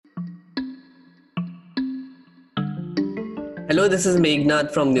Hello, this is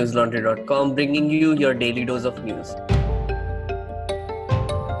Meghnad from newslaundry.com bringing you your daily dose of news.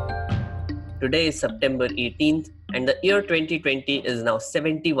 Today is September 18th and the year 2020 is now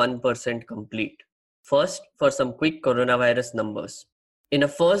 71% complete. First, for some quick coronavirus numbers. In a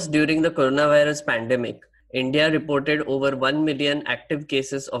first during the coronavirus pandemic, India reported over 1 million active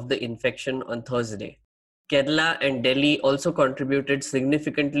cases of the infection on Thursday. Kerala and Delhi also contributed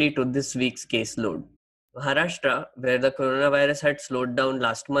significantly to this week's caseload. Maharashtra, where the coronavirus had slowed down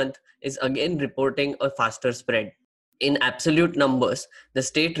last month, is again reporting a faster spread. In absolute numbers, the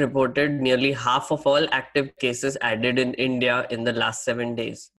state reported nearly half of all active cases added in India in the last 7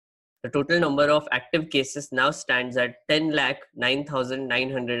 days. The total number of active cases now stands at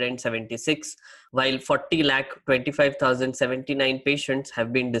 10,09,976, while 40,25,079 patients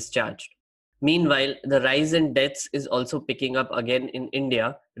have been discharged. Meanwhile, the rise in deaths is also picking up again in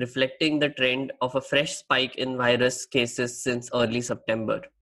India, reflecting the trend of a fresh spike in virus cases since early September.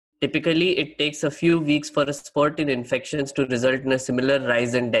 Typically, it takes a few weeks for a spurt in infections to result in a similar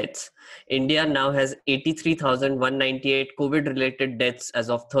rise in deaths. India now has 83,198 COVID-related deaths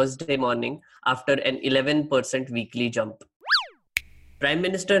as of Thursday morning after an 11% weekly jump. Prime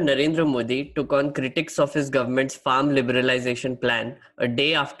Minister Narendra Modi took on critics of his government's farm liberalization plan a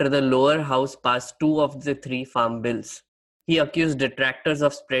day after the lower house passed 2 of the 3 farm bills. He accused detractors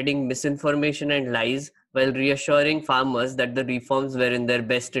of spreading misinformation and lies while reassuring farmers that the reforms were in their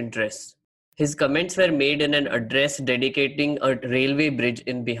best interests. His comments were made in an address dedicating a railway bridge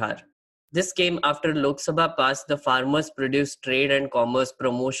in Bihar. This came after Lok Sabha passed the Farmers Produce Trade and Commerce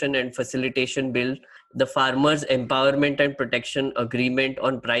Promotion and Facilitation Bill, the Farmers Empowerment and Protection Agreement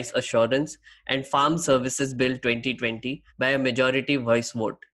on Price Assurance, and Farm Services Bill 2020 by a majority voice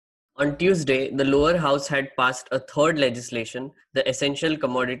vote. On Tuesday, the lower house had passed a third legislation, the Essential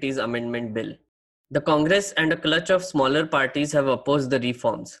Commodities Amendment Bill. The Congress and a clutch of smaller parties have opposed the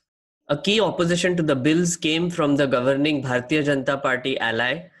reforms. A key opposition to the bills came from the governing Bharatiya Janata Party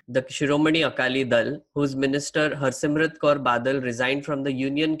ally, the Shiromani Akali Dal, whose minister Harsimrat Kaur Badal resigned from the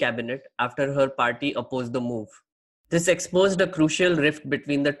union cabinet after her party opposed the move. This exposed a crucial rift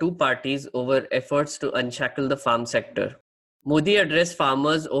between the two parties over efforts to unshackle the farm sector. Modi addressed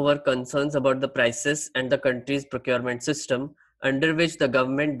farmers over concerns about the prices and the country's procurement system, under which the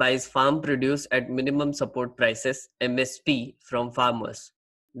government buys farm produce at minimum support prices, MSP, from farmers.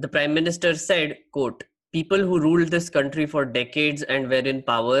 The Prime Minister said, quote, "People who ruled this country for decades and were in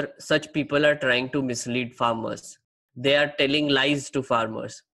power, such people are trying to mislead farmers. They are telling lies to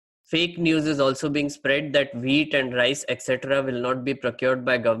farmers. Fake news is also being spread that wheat and rice, etc. will not be procured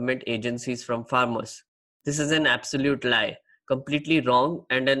by government agencies from farmers. This is an absolute lie, completely wrong,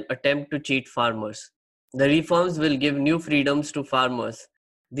 and an attempt to cheat farmers. The reforms will give new freedoms to farmers.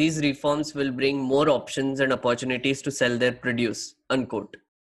 These reforms will bring more options and opportunities to sell their produce," unquote.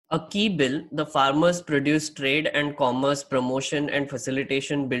 A key bill, the Farmers Produce Trade and Commerce Promotion and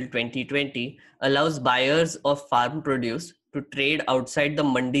Facilitation Bill 2020, allows buyers of farm produce to trade outside the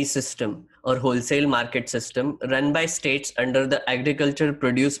mandi system or wholesale market system run by states under the Agriculture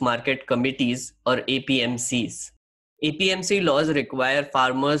Produce Market Committees or APMCs. APMC laws require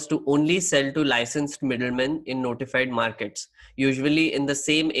farmers to only sell to licensed middlemen in notified markets, usually in the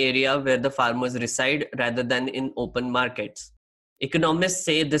same area where the farmers reside rather than in open markets. Economists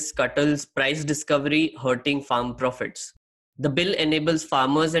say this scuttles price discovery, hurting farm profits. The bill enables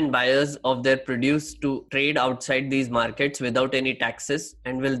farmers and buyers of their produce to trade outside these markets without any taxes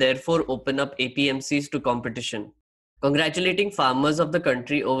and will therefore open up APMCs to competition. Congratulating farmers of the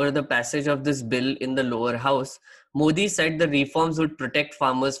country over the passage of this bill in the lower house, Modi said the reforms would protect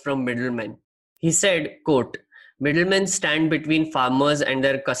farmers from middlemen. He said, quote, "Middlemen stand between farmers and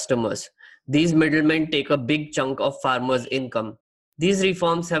their customers. These middlemen take a big chunk of farmers' income. These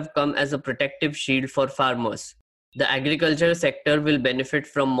reforms have come as a protective shield for farmers. The agriculture sector will benefit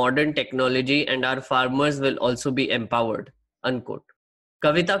from modern technology and our farmers will also be empowered," unquote.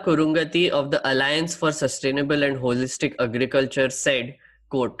 Kavita Kurungati of the Alliance for Sustainable and Holistic Agriculture said,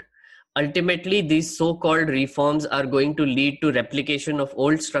 quote, "Ultimately, these so-called reforms are going to lead to replication of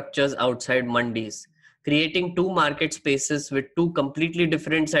old structures outside mandis. Creating two market spaces with two completely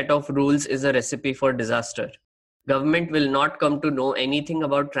different set of rules is a recipe for disaster. Government will not come to know anything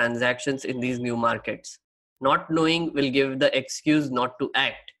about transactions in these new markets. Not knowing will give the excuse not to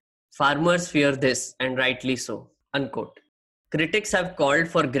act. Farmers fear this, and rightly so," unquote. Critics have called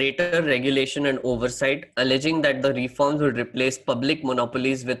for greater regulation and oversight, alleging that the reforms will replace public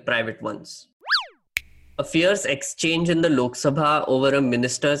monopolies with private ones. A fierce exchange in the Lok Sabha over a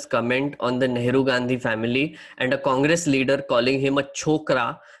minister's comment on the Nehru Gandhi family and a Congress leader calling him a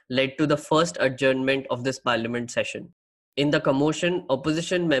chokra led to the first adjournment of this parliament session. In the commotion,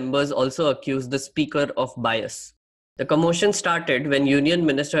 opposition members also accused the speaker of bias. The commotion started when Union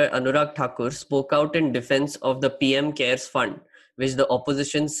Minister Anurag Thakur spoke out in defense of the PM CARES Fund, which the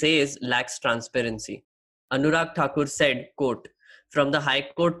opposition says lacks transparency. Anurag Thakur said, quote, "From the High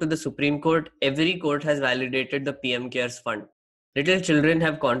Court to the Supreme Court, every court has validated the PM CARES Fund. Little children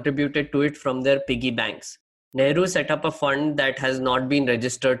have contributed to it from their piggy banks. Nehru set up a fund that has not been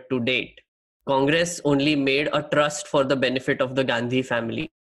registered to date. Congress only made a trust for the benefit of the Gandhi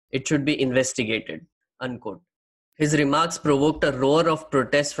family. It should be investigated." Unquote. His remarks provoked a roar of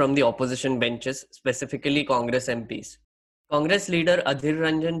protest from the opposition benches, specifically Congress MPs. Congress leader Adhir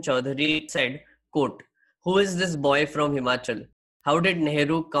Ranjan Chaudhary said, quote, "Who is this boy from Himachal? How did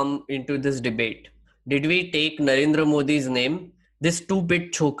Nehru come into this debate? Did we take Narendra Modi's name? This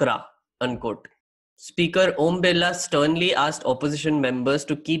two-bit chokra." Unquote. Speaker Om Birla sternly asked opposition members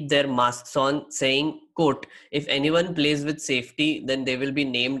to keep their masks on, saying, quote, "If anyone plays with safety, then they will be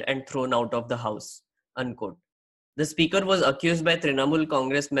named and thrown out of the house." Unquote. The speaker was accused by Trinamool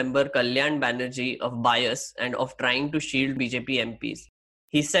Congress member Kalyan Banerjee of bias and of trying to shield BJP MPs.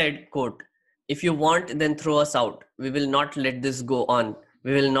 He said, quote, "If you want, then throw us out. We will not let this go on.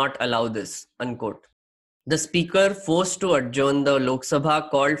 We will not allow this." Unquote. The speaker, forced to adjourn the Lok Sabha,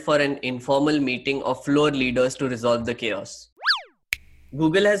 called for an informal meeting of floor leaders to resolve the chaos.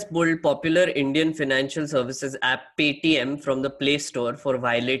 Google has pulled popular Indian financial services app Paytm from the Play Store for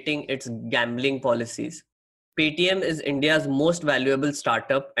violating its gambling policies. Paytm is India's most valuable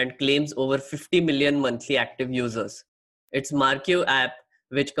startup and claims over 50 million monthly active users. Its Marquee app,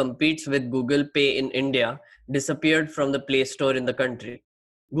 which competes with Google Pay in India, disappeared from the Play Store in the country.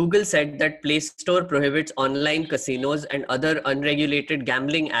 Google said that Play Store prohibits online casinos and other unregulated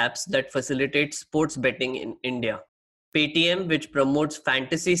gambling apps that facilitate sports betting in India. Paytm, which promotes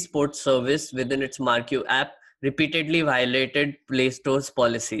fantasy sports service within its Marquee app, repeatedly violated Play Store's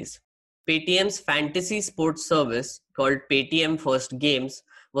policies. Paytm's fantasy sports service, called Paytm First Games,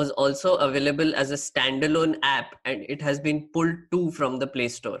 was also available as a standalone app, and it has been pulled too from the Play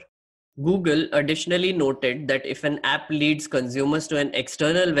Store. Google additionally noted that if an app leads consumers to an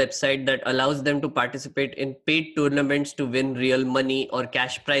external website that allows them to participate in paid tournaments to win real money or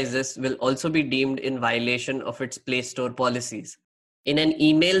cash prizes, will also be deemed in violation of its Play Store policies. In an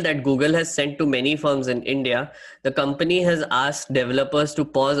email that Google has sent to many firms in India, the company has asked developers to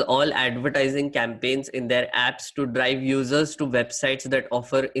pause all advertising campaigns in their apps to drive users to websites that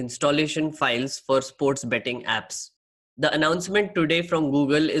offer installation files for sports betting apps. The announcement today from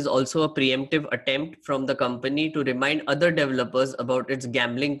Google is also a preemptive attempt from the company to remind other developers about its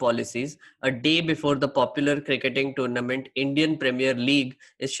gambling policies a day before the popular cricketing tournament Indian Premier League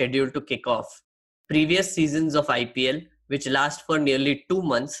is scheduled to kick off. Previous seasons of IPL, which last for nearly 2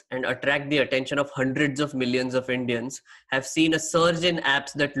 months and attract the attention of hundreds of millions of Indians, have seen a surge in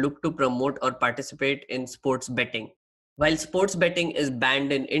apps that look to promote or participate in sports betting. While sports betting is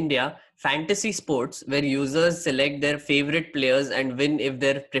banned in India, fantasy sports, where users select their favorite players and win if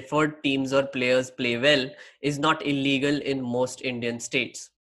their preferred teams or players play well, is not illegal in most Indian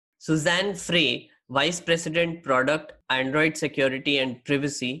states. Suzanne Frey, Vice President Product, Android Security and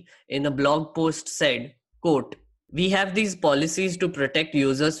Privacy, in a blog post said, quote, "We have these policies to protect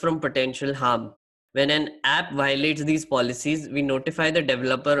users from potential harm. When an app violates these policies, we notify the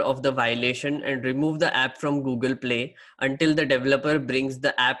developer of the violation and remove the app from Google Play until the developer brings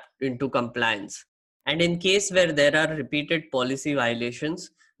the app into compliance. And in case where there are repeated policy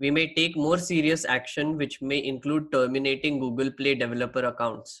violations, we may take more serious action, which may include terminating Google Play developer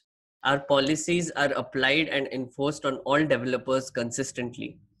accounts. Our policies are applied and enforced on all developers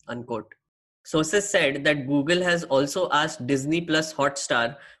consistently." Unquote. Sources said that Google has also asked Disney Plus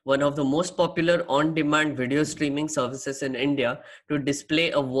Hotstar, one of the most popular on-demand video streaming services in India, to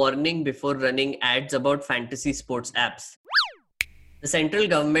display a warning before running ads about fantasy sports apps. The central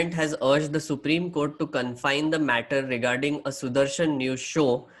government has urged the Supreme Court to confine the matter regarding a Sudarshan News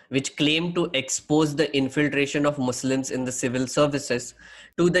show, which claimed to expose the infiltration of Muslims in the civil services,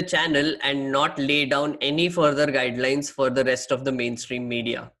 to the channel and not lay down any further guidelines for the rest of the mainstream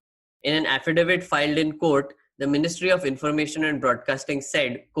media. In an affidavit filed in court, the Ministry of Information and Broadcasting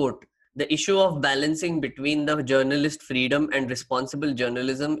said, quote, "The issue of balancing between the journalist freedom and responsible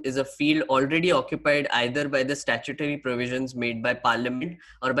journalism is a field already occupied either by the statutory provisions made by Parliament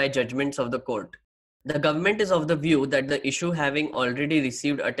or by judgments of the court. The government is of the view that the issue, having already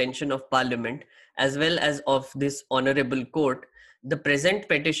received attention of Parliament as well as of this honorable court, the present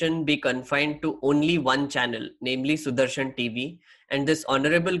petition be confined to only one channel, namely Sudarshan TV, and this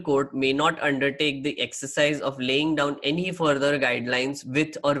honorable court may not undertake the exercise of laying down any further guidelines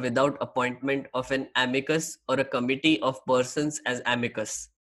with or without appointment of an amicus or a committee of persons as amicus.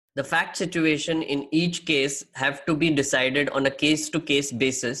 The fact situation in each case have to be decided on a case-to-case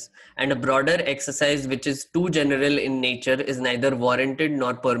basis, and a broader exercise which is too general in nature is neither warranted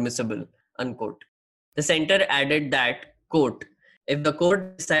nor permissible, unquote. The center added that, quote, if the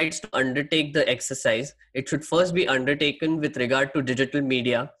court decides to undertake the exercise, it should first be undertaken with regard to digital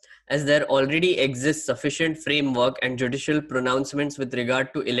media, as there already exists sufficient framework and judicial pronouncements with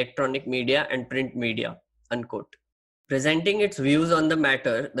regard to electronic media and print media, unquote. Presenting its views on the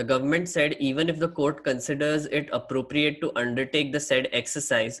matter, the government said even if the court considers it appropriate to undertake the said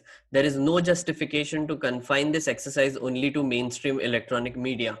exercise, there is no justification to confine this exercise only to mainstream electronic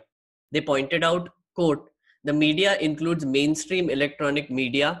media. They pointed out, quote, the media includes mainstream electronic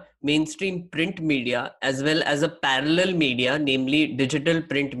media, mainstream print media, as well as a parallel media, namely digital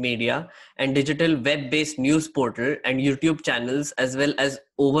print media and digital web-based news portal and YouTube channels, as well as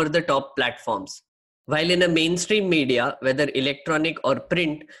over-the-top platforms. While in a mainstream media, whether electronic or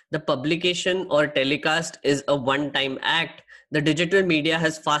print, the publication or telecast is a one-time act, the digital media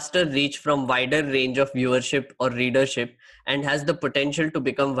has faster reach from wider range of viewership or readership and has the potential to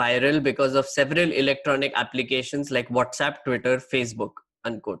become viral because of several electronic applications like WhatsApp, Twitter, Facebook,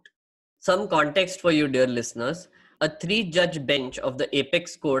 unquote. Some context for you, dear listeners. A 3-judge bench of the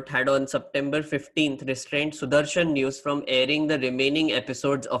Apex Court had on September 15th restrained Sudarshan News from airing the remaining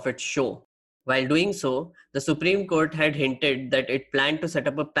episodes of its show. While doing so, the Supreme Court had hinted that it planned to set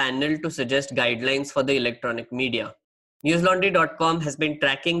up a panel to suggest guidelines for the electronic media. Newslaundry.com has been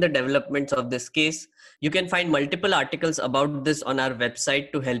tracking the developments of this case. You can find multiple articles about this on our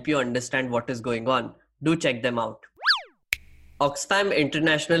website to help you understand what is going on. Do check them out. Oxfam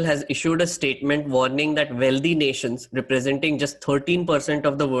International has issued a statement warning that wealthy nations, representing just 13%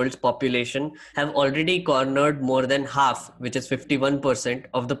 of the world's population, have already cornered more than half, which is 51%,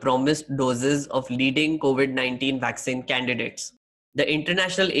 of the promised doses of leading COVID-19 vaccine candidates. The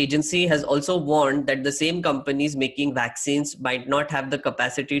international agency has also warned that the same companies making vaccines might not have the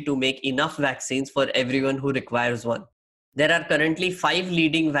capacity to make enough vaccines for everyone who requires one. There are currently 5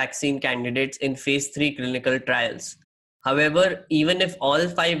 leading vaccine candidates in phase 3 clinical trials. However, even if all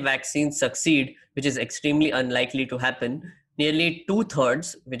 5 vaccines succeed, which is extremely unlikely to happen, nearly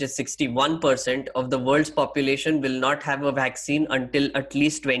 2/3, which is 61% of the world's population will not have a vaccine until at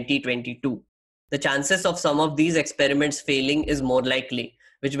least 2022. The chances of some of these experiments failing is more likely,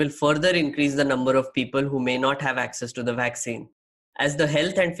 which will further increase the number of people who may not have access to the vaccine. As the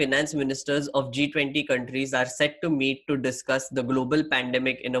health and finance ministers of G20 countries are set to meet to discuss the global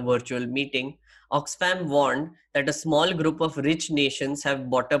pandemic in a virtual meeting, Oxfam warned that a small group of rich nations have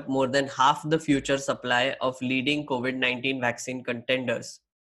bought up more than half the future supply of leading COVID-19 vaccine contenders.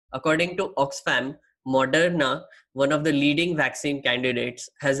 According to Oxfam, Moderna, one of the leading vaccine candidates,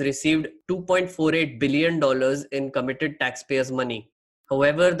 has received $2.48 billion in committed taxpayers' money.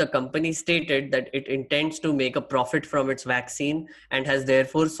 However, the company stated that it intends to make a profit from its vaccine and has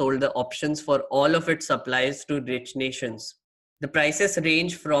therefore sold the options for all of its supplies to rich nations. The prices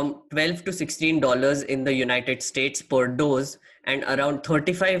range from $12 to $16 in the United States per dose and around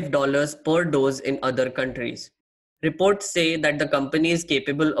 $35 per dose in other countries. Reports say that the company is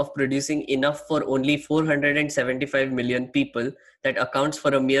capable of producing enough for only 475 million people, that accounts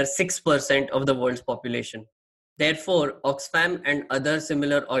for a mere 6% of the world's population. Therefore, Oxfam and other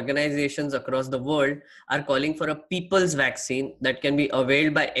similar organizations across the world are calling for a people's vaccine that can be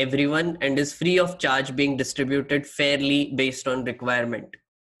availed by everyone and is free of charge, being distributed fairly based on requirement.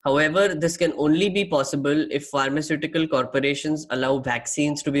 However, this can only be possible if pharmaceutical corporations allow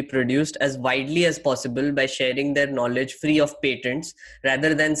vaccines to be produced as widely as possible by sharing their knowledge free of patents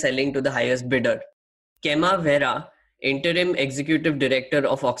rather than selling to the highest bidder. Kema Vera, interim executive director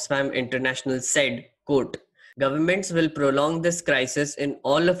of Oxfam International, said, quote, governments will prolong this crisis in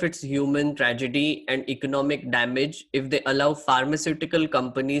all of its human tragedy and economic damage if they allow pharmaceutical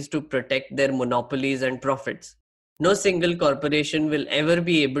companies to protect their monopolies and profits. No single corporation will ever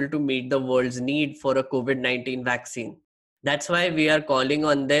be able to meet the world's need for a COVID-19 vaccine. That's why we are calling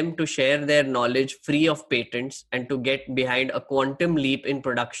on them to share their knowledge free of patents and to get behind a quantum leap in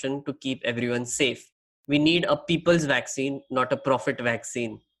production to keep everyone safe. We need a people's vaccine, not a profit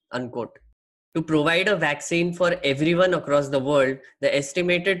vaccine, unquote. To provide a vaccine for everyone across the world, the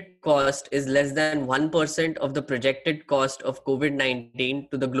estimated cost is less than 1% of the projected cost of COVID-19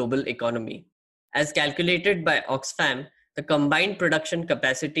 to the global economy. As calculated by Oxfam, the combined production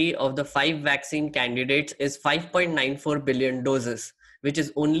capacity of the 5 vaccine candidates is 5.94 billion doses, which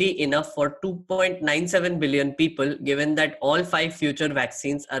is only enough for 2.97 billion people, given that all 5 future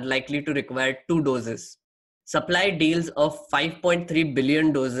vaccines are likely to require 2 doses. Supply deals of 5.3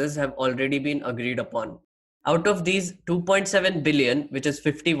 billion doses have already been agreed upon. Out of these, 2.7 billion, which is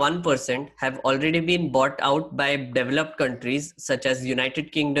 51%, have already been bought out by developed countries such as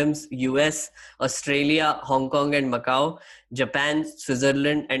United Kingdoms, US, Australia, Hong Kong and Macau, Japan,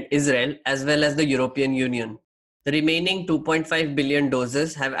 Switzerland and Israel, as well as the European Union. The remaining 2.5 billion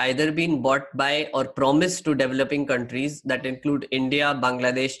doses have either been bought by or promised to developing countries that include India,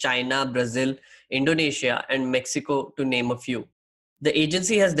 Bangladesh, China, Brazil, Indonesia and Mexico, to name a few. The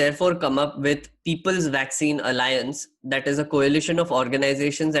agency has therefore come up with People's Vaccine Alliance, that is a coalition of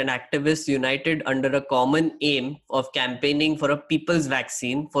organizations and activists united under a common aim of campaigning for a people's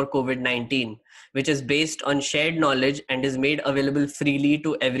vaccine for COVID-19, which is based on shared knowledge and is made available freely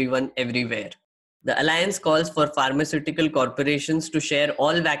to everyone everywhere. The alliance calls for pharmaceutical corporations to share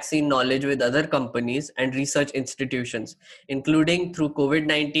all vaccine knowledge with other companies and research institutions, including through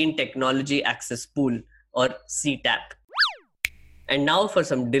COVID-19 Technology Access Pool, or CTAP. And now for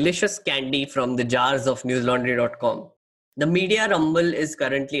some delicious candy from the jars of newslaundry.com. The Media Rumble is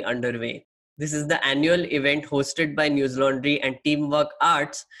currently underway. This is the annual event hosted by News Laundry and Teamwork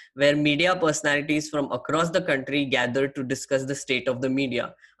Arts, where media personalities from across the country gather to discuss the state of the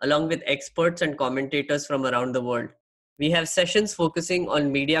media, along with experts and commentators from around the world. We have sessions focusing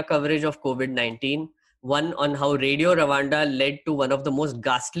on media coverage of COVID-19, one on how Radio Rwanda led to one of the most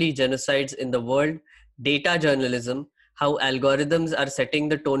ghastly genocides in the world, data journalism, how algorithms are setting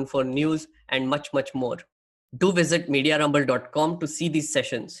the tone for news, and much, much more. Do visit MediaRumble.com to see these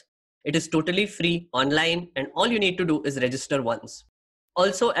sessions. It is totally free, online, and all you need to do is register once.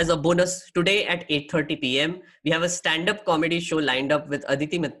 Also, as a bonus, today at 8:30 p.m., we have a stand-up comedy show lined up with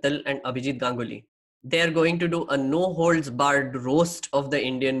Aditi Mittal and Abhijit Ganguly. They are going to do a no-holds-barred roast of the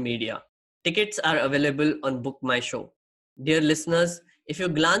Indian media. Tickets are available on Book My Show. Dear listeners, if you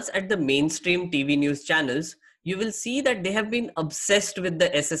glance at the mainstream TV news channels, you will see that they have been obsessed with the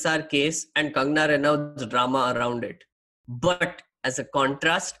SSR case and Kangana Ranaut's drama around it. But as a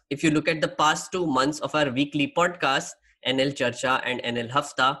contrast, if you look at the past 2 months of our weekly podcasts, NL Charcha and NL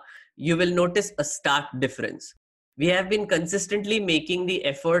Hafta, you will notice a stark difference. We have been consistently making the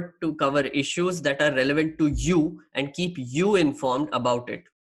effort to cover issues that are relevant to you and keep you informed about it.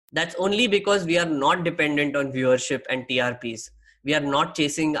 That's only because we are not dependent on viewership and TRPs. We are not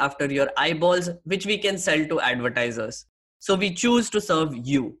chasing after your eyeballs, which we can sell to advertisers. So we choose to serve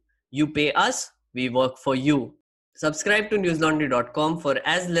you. You pay us, we work for you. Subscribe to newslaundry.com for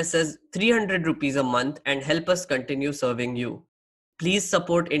as less as 300 rupees a month and help us continue serving you. Please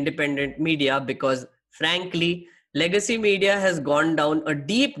support independent media because, frankly, legacy media has gone down a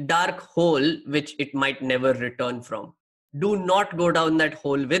deep, dark hole which it might never return from. Do not go down that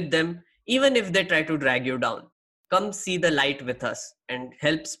hole with them, even if they try to drag you down. Come see the light with us and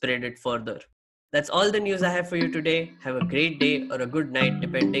help spread it further. That's all the news I have for you today. Have a great day or a good night,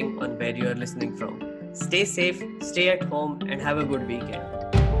 depending on where you are listening from. Stay safe, stay at home, and have a good weekend.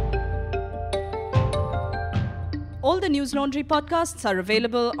 All the News Laundry podcasts are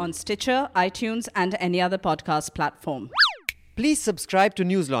available on Stitcher, iTunes, and any other podcast platform. Please subscribe to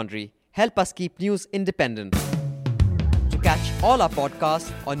News Laundry. Help us keep news independent. To catch all our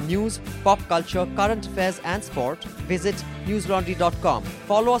podcasts on news, pop culture, current affairs, and sport, visit newslaundry.com.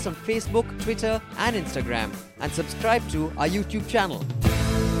 Follow us on Facebook, Twitter, and Instagram, and subscribe to our YouTube channel.